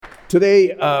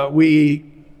Today, we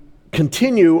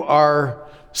continue our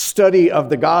study of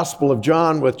the Gospel of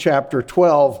John with chapter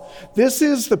 12. This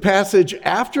is the passage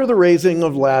after the raising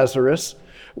of Lazarus,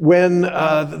 when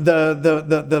the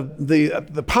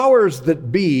powers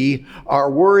that be are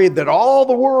worried that all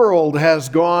the world has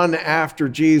gone after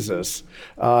Jesus.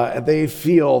 They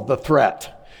feel the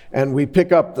threat. And we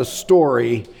pick up the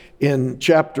story in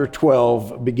chapter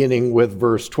 12, beginning with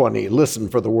verse 20. Listen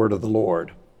for the word of the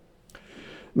Lord.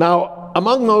 Now,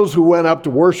 among those who went up to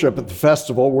worship at the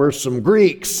festival were some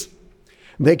Greeks.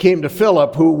 They came to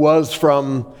Philip, who was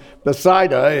from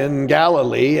Bethsaida in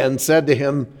Galilee, and said to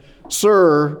him,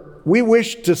 "Sir, we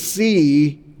wish to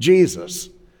see Jesus."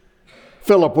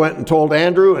 Philip went and told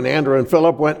Andrew, and Andrew and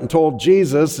Philip went and told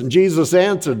Jesus, and Jesus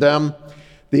answered them,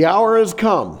 "The hour has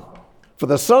come for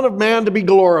the Son of Man to be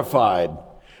glorified.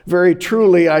 Very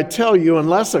truly, I tell you,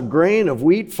 unless a grain of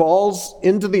wheat falls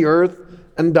into the earth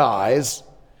and dies,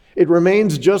 it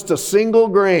remains just a single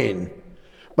grain.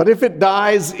 But if it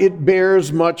dies, it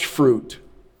bears much fruit.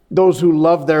 Those who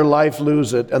love their life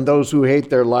lose it, and those who hate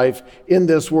their life in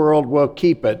this world will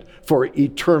keep it for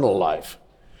eternal life.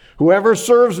 Whoever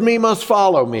serves me must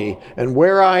follow me, and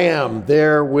where I am,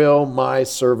 there will my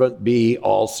servant be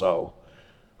also.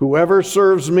 Whoever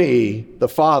serves me, the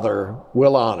Father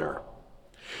will honor.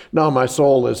 Now my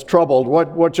soul is troubled.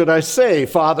 What should I say?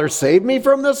 Father, save me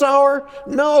from this hour?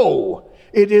 No.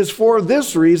 It is for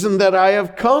this reason that I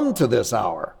have come to this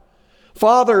hour.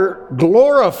 Father,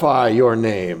 glorify your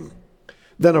name."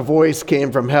 Then a voice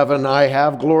came from heaven, "I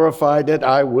have glorified it,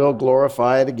 I will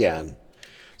glorify it again."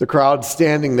 The crowd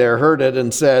standing there heard it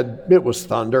and said, "It was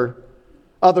thunder."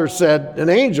 Others said, "An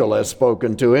angel has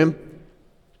spoken to him."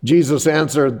 Jesus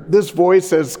answered, "This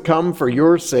voice has come for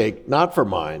your sake, not for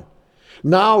mine.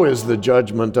 Now is the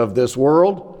judgment of this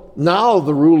world. Now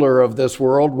the ruler of this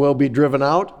world will be driven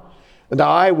out. And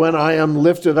I, when I am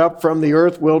lifted up from the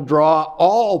earth, will draw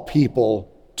all people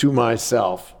to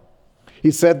myself."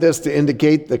 He said this to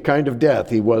indicate the kind of death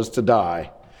he was to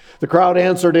die. The crowd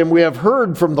answered him, "We have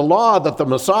heard from the law that the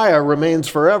Messiah remains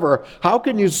forever. How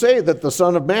can you say that the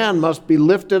Son of Man must be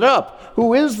lifted up?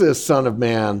 Who is this Son of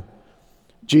Man?"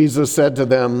 Jesus said to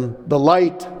them, "The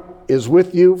light is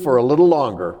with you for a little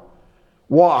longer.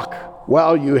 Walk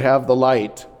while you have the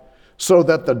light, so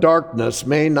that the darkness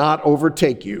may not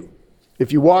overtake you.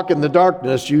 If you walk in the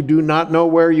darkness, you do not know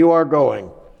where you are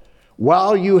going.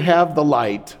 While you have the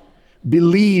light,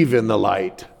 believe in the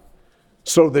light,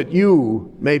 so that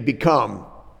you may become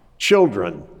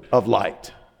children of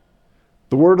light."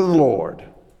 The word of the Lord.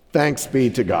 Thanks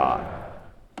be to God.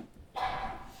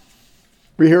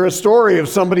 We hear a story of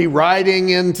somebody riding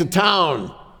into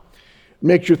town. It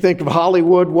makes you think of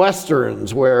Hollywood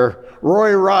westerns where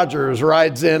Roy Rogers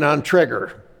rides in on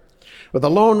Trigger, or the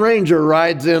Lone Ranger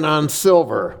rides in on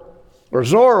Silver, or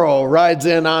Zorro rides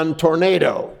in on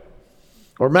Tornado,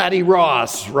 or Matty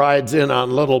Ross rides in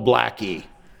on Little Blackie.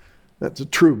 That's a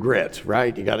True Grit,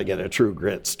 right? You got to get a True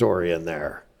Grit story in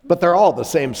there. But they're all the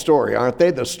same story, aren't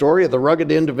they? The story of the rugged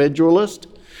individualist.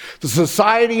 The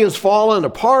society has fallen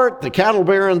apart. The cattle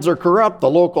barons are corrupt. The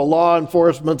local law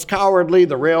enforcement's cowardly.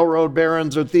 The railroad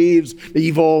barons are thieves.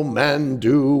 Evil men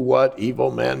do what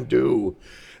evil men do.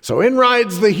 So in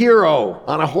rides the hero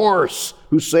on a horse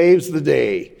who saves the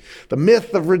day. The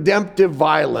myth of redemptive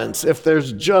violence. If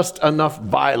there's just enough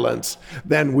violence,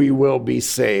 then we will be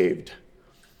saved.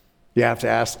 You have to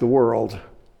ask the world,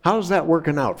 how's that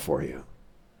working out for you?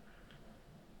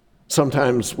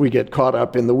 Sometimes we get caught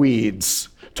up in the weeds,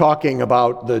 talking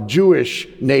about the Jewish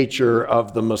nature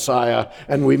of the Messiah,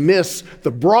 and we miss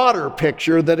the broader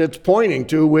picture that it's pointing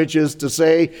to, which is to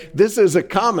say, this is a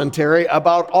commentary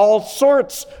about all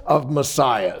sorts of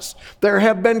messiahs. There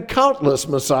have been countless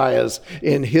messiahs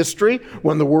in history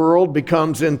when the world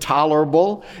becomes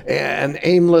intolerable, and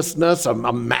aimlessness, a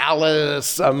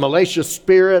malice, a malicious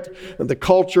spirit, and the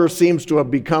culture seems to have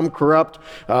become corrupt.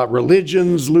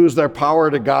 Religions lose their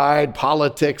power to guide.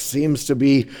 Politics seems to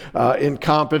be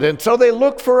incompetent. So they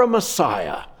look for a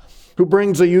Messiah who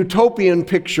brings a utopian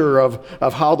picture of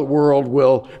how the world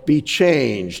will be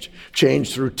changed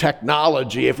through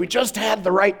technology. If we just had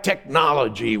the right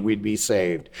technology, we'd be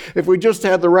saved. If we just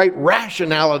had the right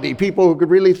rationality, people who could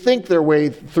really think their way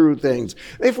through things.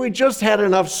 If we just had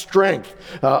enough strength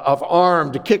of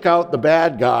arm to kick out the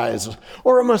bad guys,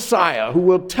 or a Messiah who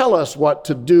will tell us what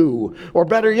to do, or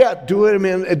better yet, do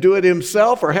it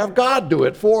himself, or have God do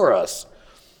it for us.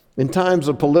 In times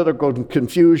of political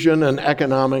confusion and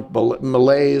economic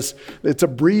malaise, it's a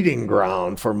breeding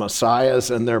ground for messiahs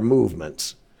and their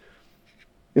movements.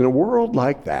 In a world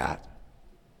like that,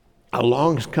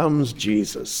 along comes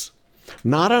Jesus,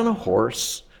 not on a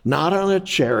horse, not on a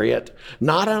chariot,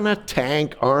 not on a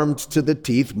tank armed to the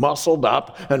teeth, muscled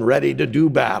up and ready to do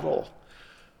battle.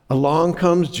 Along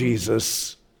comes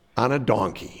Jesus on a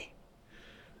donkey,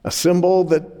 a symbol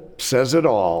that says it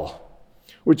all,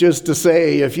 which is to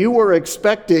say, if you were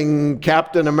expecting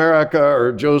Captain America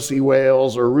or Josie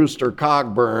Wales or Rooster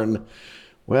Cogburn,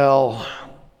 well,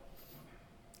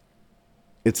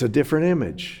 it's a different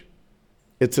image.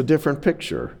 It's a different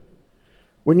picture.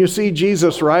 When you see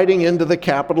Jesus riding into the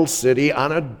capital city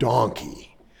on a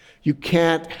donkey, you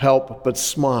can't help but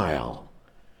smile.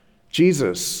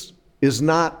 Jesus is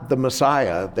not the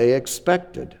Messiah they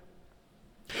expected.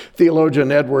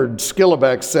 Theologian Edward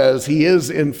Skillebeck says he is,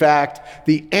 in fact,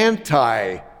 the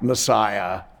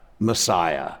anti-Messiah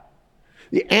Messiah.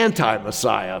 The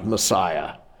anti-Messiah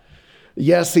Messiah.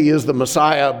 Yes, he is the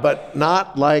Messiah, but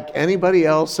not like anybody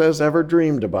else has ever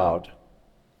dreamed about.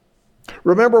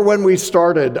 Remember when we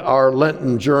started our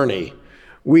Lenten journey,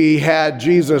 we had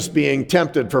Jesus being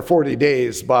tempted for 40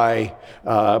 days by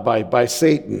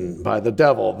Satan, by the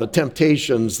devil. The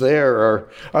temptations there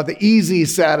are the easy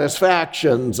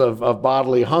satisfactions of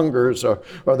bodily hungers, or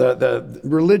the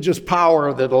religious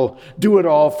power that'll do it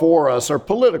all for us, or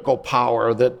political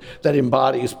power that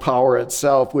embodies power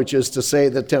itself, which is to say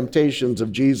the temptations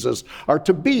of Jesus are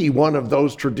to be one of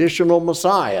those traditional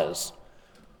messiahs.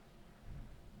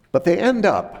 But they end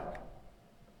up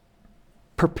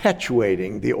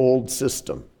perpetuating the old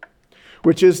system,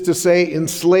 which is to say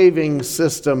enslaving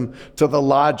system to the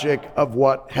logic of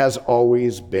what has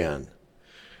always been.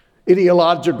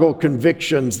 Ideological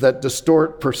convictions that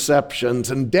distort perceptions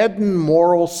and deaden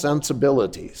moral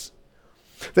sensibilities.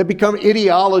 They become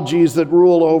ideologies that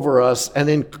rule over us and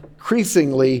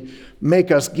increasingly make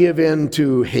us give in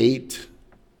to hate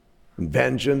and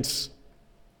vengeance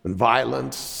and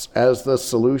violence as the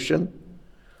solution.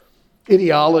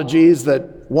 Ideologies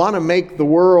that want to make the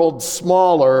world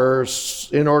smaller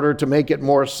in order to make it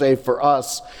more safe for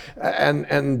us,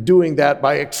 and doing that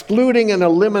by excluding and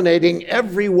eliminating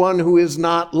everyone who is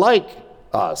not like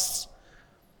us.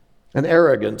 An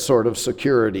arrogant sort of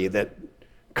security that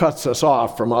cuts us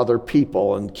off from other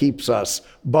people and keeps us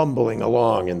bumbling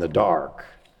along in the dark.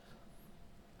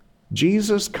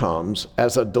 Jesus comes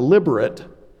as a deliberate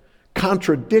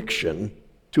contradiction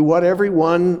to what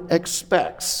everyone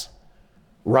expects,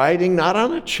 riding not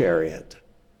on a chariot,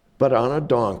 but on a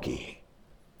donkey,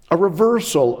 a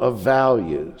reversal of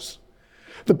values.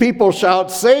 The people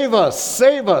shout, save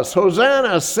us,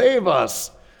 Hosanna, save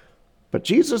us. But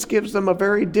Jesus gives them a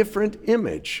very different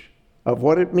image of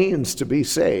what it means to be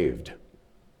saved.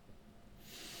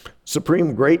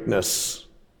 Supreme greatness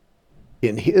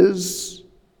in his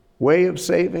way of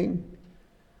saving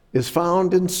is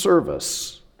found in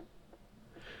service.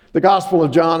 The Gospel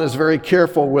of John is very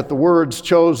careful with the words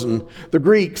chosen. The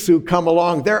Greeks who come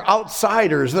along, they're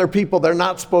outsiders. They're people they're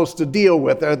not supposed to deal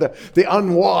with. They're the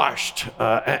unwashed.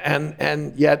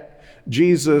 And yet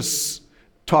Jesus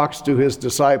talks to his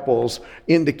disciples,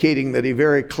 indicating that he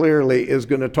very clearly is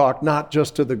going to talk not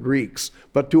just to the Greeks,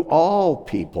 but to all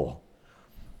people.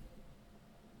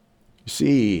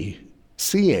 See,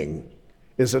 seeing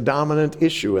is a dominant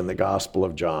issue in the Gospel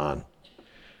of John.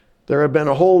 There have been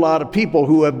a whole lot of people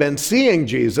who have been seeing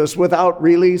Jesus without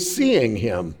really seeing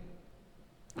him.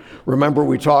 Remember,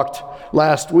 we talked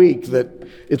last week that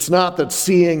it's not that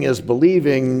seeing is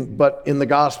believing, but in the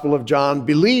Gospel of John,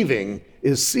 believing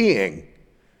is seeing.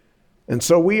 And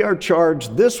so we are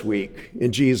charged this week,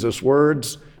 in Jesus'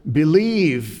 words,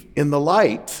 believe in the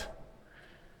light.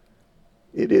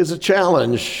 It is a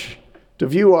challenge to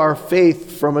view our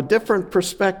faith from a different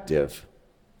perspective.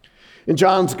 In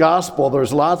John's gospel,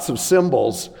 there's lots of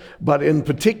symbols, but in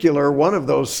particular, one of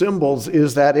those symbols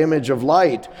is that image of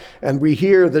light. And we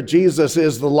hear that Jesus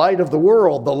is the light of the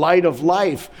world, the light of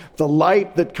life, the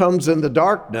light that comes in the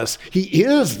darkness. He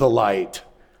is the light,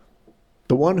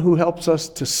 the one who helps us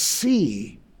to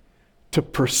see, to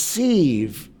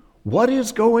perceive what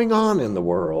is going on in the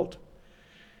world.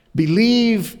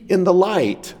 Believe in the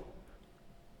light.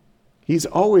 He's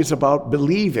always about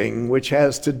believing, which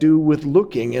has to do with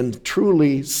looking and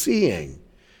truly seeing.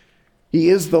 He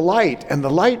is the light, and the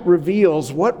light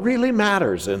reveals what really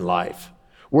matters in life,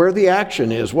 where the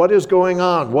action is, what is going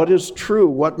on, what is true,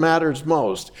 what matters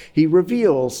most. He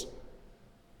reveals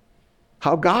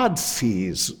how God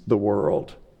sees the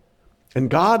world. And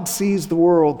God sees the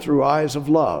world through eyes of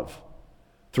love,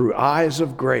 through eyes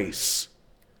of grace.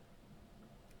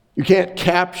 You can't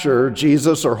capture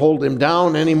Jesus or hold him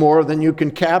down any more than you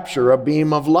can capture a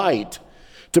beam of light.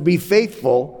 To be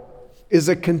faithful is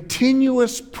a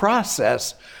continuous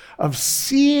process of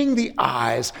seeing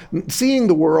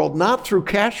the world not through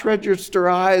cash register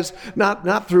eyes,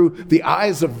 not through the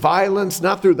eyes of violence,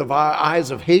 not through the eyes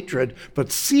of hatred,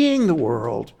 but seeing the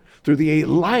world through the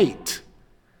light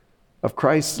of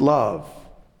Christ's love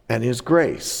and his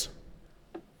grace,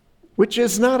 which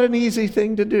is not an easy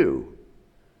thing to do.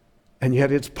 And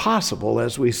yet it's possible,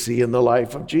 as we see in the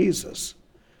life of Jesus.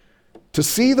 To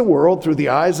see the world through the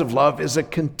eyes of love is a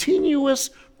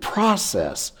continuous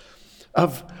process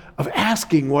of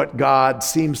asking what God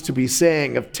seems to be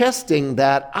saying, of testing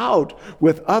that out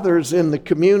with others in the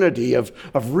community, of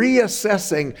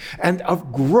reassessing and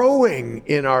of growing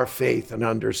in our faith and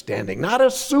understanding. Not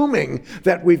assuming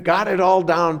that we've got it all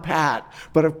down pat,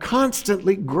 but of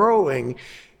constantly growing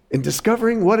in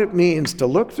discovering what it means to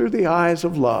look through the eyes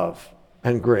of love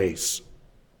and grace,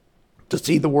 to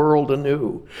see the world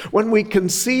anew. When we can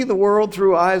see the world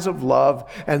through eyes of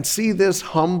love and see this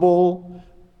humble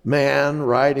man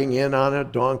riding in on a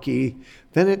donkey,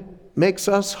 then it makes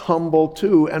us humble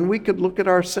too. And we could look at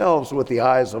ourselves with the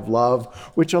eyes of love,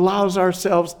 which allows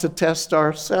ourselves to test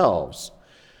ourselves,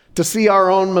 to see our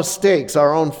own mistakes,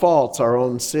 our own faults, our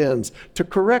own sins, to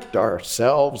correct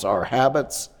ourselves, our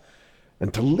habits,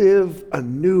 and to live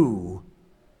anew,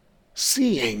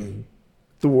 seeing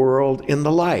the world in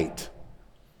the light.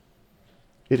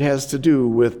 It has to do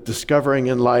with discovering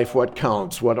in life what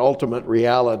counts, what ultimate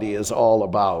reality is all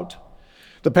about.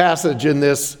 The passage in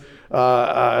this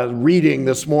reading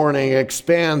this morning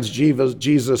expands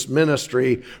Jesus'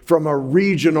 ministry from a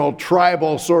regional,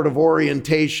 tribal sort of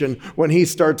orientation. When he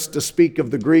starts to speak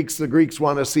of the Greeks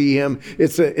want to see him.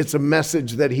 It's a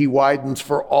message that he widens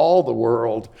for all the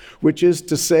world, which is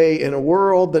to say, in a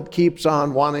world that keeps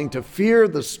on wanting to fear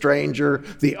the stranger,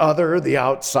 the other, the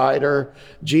outsider,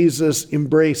 Jesus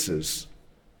embraces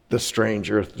the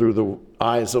stranger through the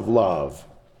eyes of love.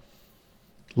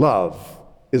 Love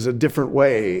is a different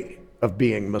way of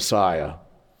being Messiah,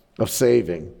 of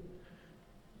saving.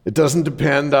 It doesn't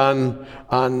depend on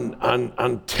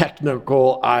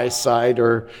technical eyesight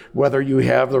or whether you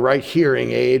have the right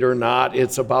hearing aid or not.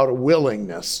 It's about a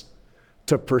willingness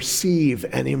to perceive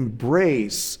and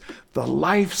embrace the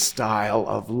lifestyle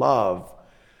of love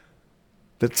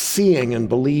that seeing and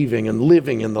believing and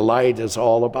living in the light is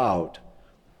all about.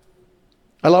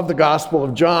 I love the Gospel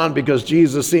of John because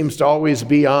Jesus seems to always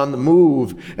be on the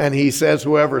move, and he says,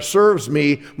 whoever serves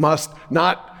me must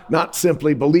not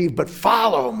simply believe, but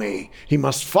follow me. He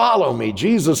must follow me.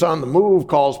 Jesus on the move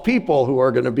calls people who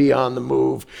are going to be on the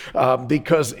move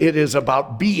because it is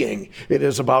about being. It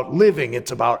is about living.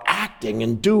 It's about acting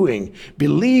and doing.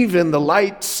 Believe in the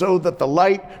light so that the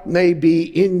light may be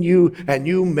in you and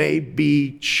you may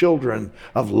be children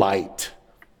of light.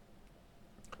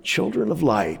 Children of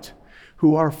light,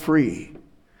 who are free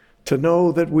to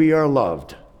know that we are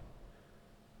loved.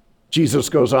 Jesus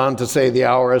goes on to say, the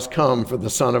hour has come for the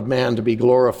Son of Man to be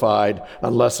glorified.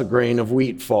 Unless a grain of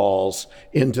wheat falls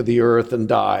into the earth and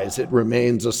dies, it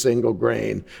remains a single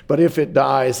grain. But if it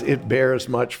dies, it bears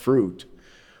much fruit.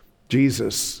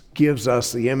 Jesus gives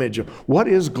us the image of what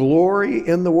is glory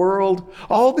in the world.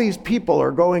 All these people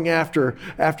are going after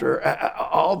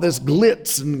all this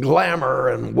glitz and glamour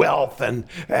and wealth and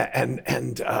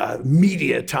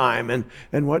media time.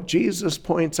 And what Jesus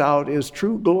points out is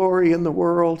true glory in the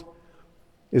world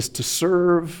is to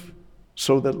serve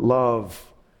so that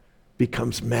love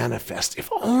becomes manifest, if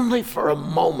only for a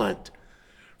moment,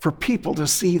 for people to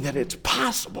see that it's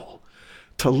possible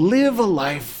to live a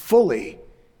life fully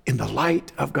in the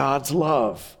light of God's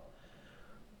love.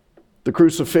 The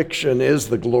crucifixion is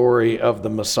the glory of the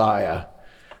Messiah,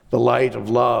 the light of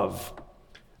love.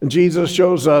 And Jesus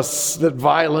shows us that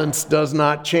violence does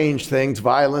not change things.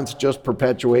 Violence just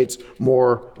perpetuates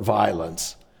more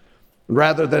violence.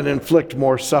 Rather than inflict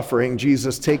more suffering,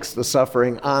 Jesus takes the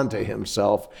suffering onto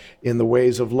himself in the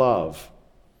ways of love.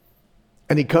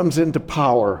 And he comes into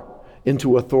power,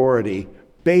 into authority,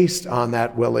 based on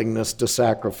that willingness to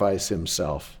sacrifice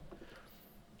himself.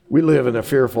 We live in a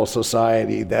fearful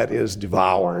society that is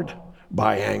devoured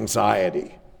by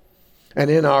anxiety. And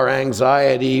in our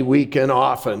anxiety, we can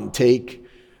often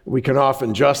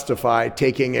justify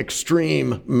taking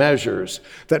extreme measures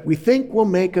that we think will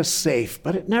make us safe,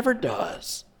 but it never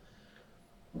does.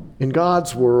 In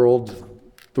God's world,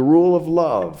 the rule of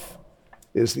love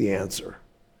is the answer.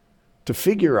 To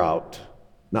figure out,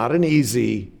 not an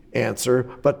easy answer,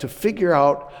 but to figure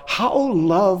out how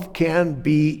love can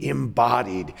be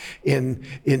embodied in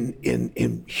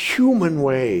human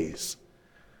ways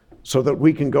so that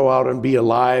we can go out and be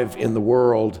alive in the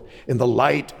world in the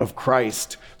light of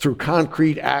Christ through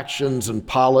concrete actions and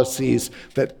policies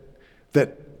that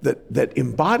that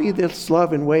embody this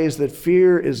love in ways that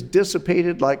fear is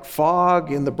dissipated like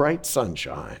fog in the bright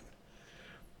sunshine.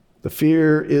 The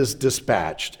fear is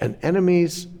dispatched, and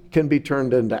enemies can be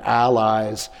turned into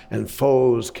allies, and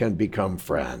foes can become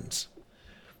friends.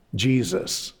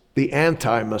 Jesus, the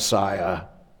anti-Messiah,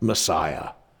 Messiah,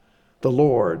 the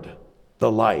Lord,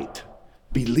 the light.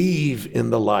 Believe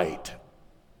in the light.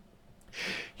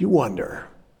 You wonder,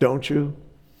 don't you,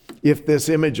 if this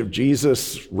image of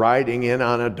Jesus riding in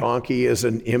on a donkey is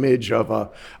an image of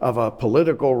a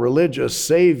political religious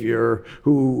savior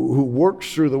who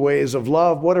works through the ways of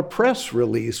love, what a press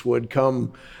release would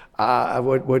come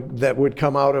that would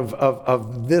come out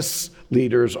of this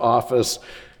leader's office.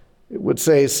 It would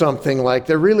say something like,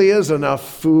 there really is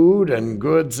enough food and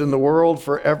goods in the world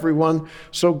for everyone,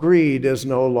 so greed is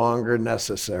no longer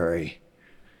necessary.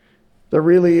 There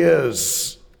really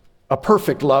is a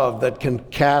perfect love that can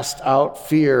cast out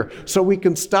fear, so we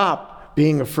can stop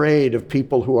being afraid of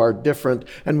people who are different,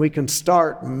 and we can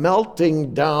start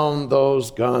melting down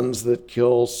those guns that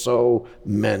kill so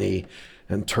many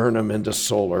and turn them into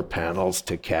solar panels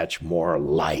to catch more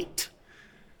light,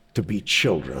 to be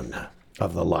children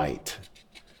of the light.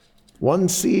 One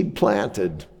seed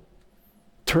planted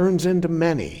turns into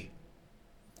many.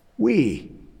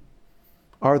 We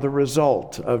are the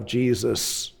result of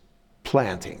Jesus'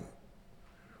 planting.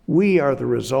 We are the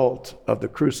result of the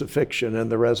crucifixion and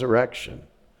the resurrection.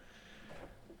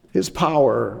 His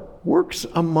power works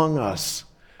among us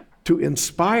to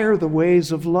inspire the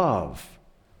ways of love.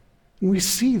 And we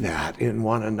see that in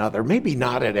one another, maybe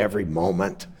not at every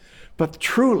moment, but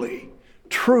truly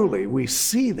we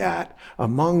see that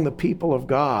among the people of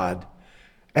God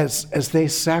as they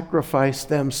sacrifice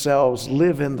themselves,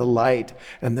 live in the light,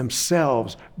 and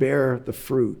themselves bear the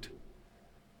fruit.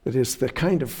 That is the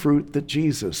kind of fruit that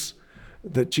Jesus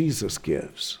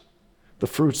gives, the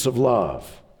fruits of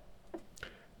love.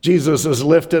 Jesus is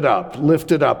lifted up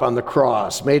on the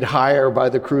cross, made higher by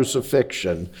the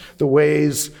crucifixion, the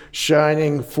ways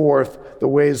shining forth, the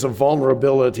ways of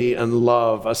vulnerability and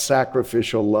love, a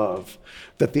sacrificial love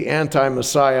that the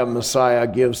anti-Messiah, Messiah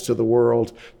gives to the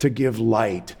world to give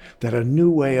light, that a new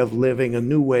way of living, a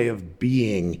new way of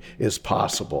being is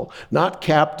possible. Not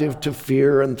captive to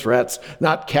fear and threats,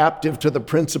 not captive to the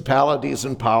principalities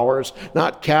and powers,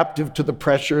 not captive to the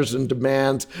pressures and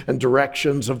demands and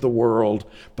directions of the world,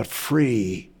 but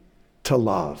free to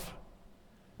love,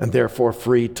 and therefore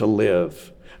free to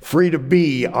live, free to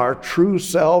be our true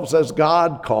selves as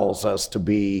God calls us to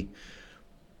be,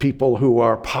 people who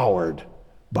are powered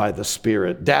by the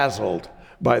Spirit, dazzled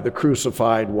by the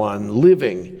crucified one,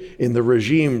 living in the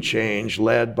regime change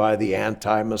led by the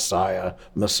anti-Messiah,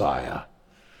 Messiah.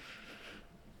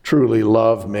 Truly,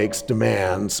 love makes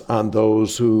demands on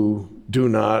those who do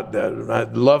not,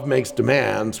 love makes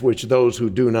demands which those who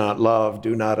do not love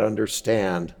do not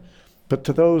understand. But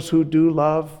to those who do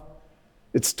love,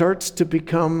 it starts to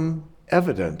become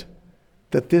evident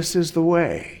that this is the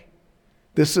way.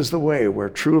 This is the way where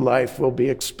true life will be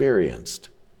experienced.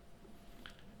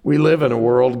 We live in a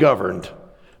world governed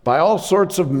by all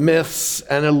sorts of myths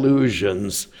and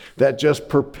illusions that just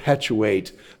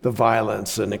perpetuate the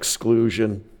violence and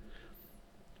exclusion.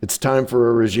 It's time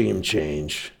for a regime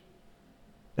change.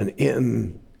 And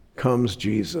in comes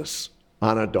Jesus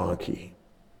on a donkey,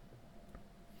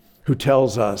 who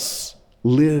tells us,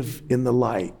 live in the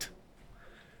light.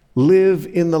 Live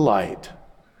in the light.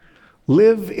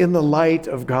 Live in the light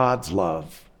of God's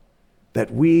love, that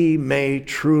we may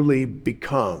truly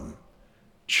become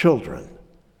children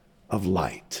of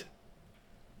light.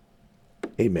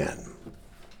 Amen.